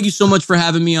it. Thank you so much for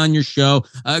having me on your show.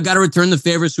 Got to return the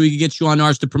favor so we can get you on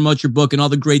ours to promote your book and all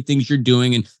the great things you're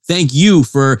doing. And thank you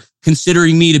for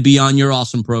considering me to be on your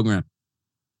awesome program.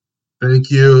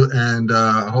 Thank you. And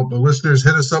I hope the listeners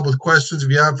hit us up with questions if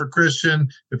you have for Christian.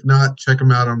 If not, check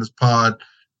him out on his pod.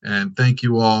 And thank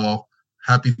you all.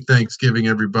 Happy Thanksgiving,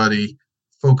 everybody.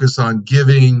 Focus on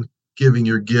giving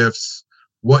your gifts,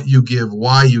 what you give,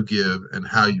 why you give, and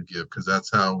how you give, because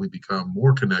that's how we become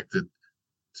more connected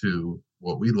to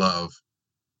what we love.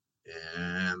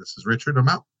 And this is Richard. I'm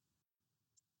out.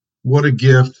 What a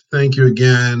gift. Thank you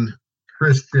again,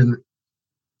 Christian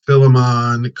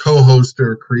Filimon,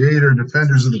 co-hoster, creator,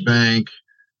 Defenders of the Bank,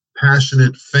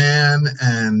 passionate fan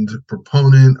and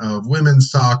proponent of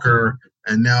women's soccer,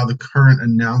 and now the current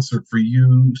announcer for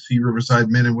UC Riverside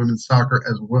men and women's soccer,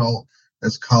 as well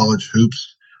as college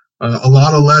hoops. A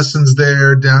lot of lessons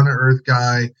there, down-to-earth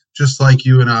guy, just like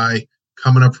you and I,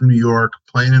 coming up from New York,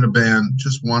 playing in a band,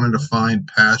 just wanted to find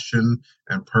passion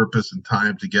and purpose and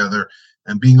time together,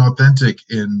 and being authentic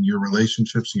in your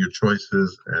relationships and your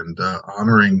choices, and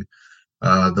honoring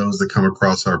those that come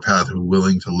across our path who are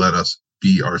willing to let us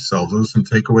be ourselves. Those are some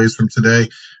takeaways from today.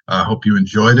 I hope you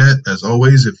enjoyed it. As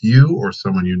always, if you or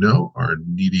someone you know are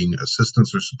needing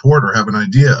assistance or support, or have an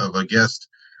idea of a guest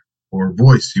or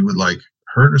voice you would like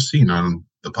heard or seen on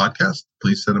the podcast,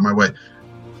 please send it my way.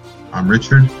 I'm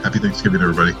Richard. Happy Thanksgiving,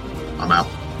 everybody. I'm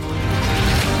out.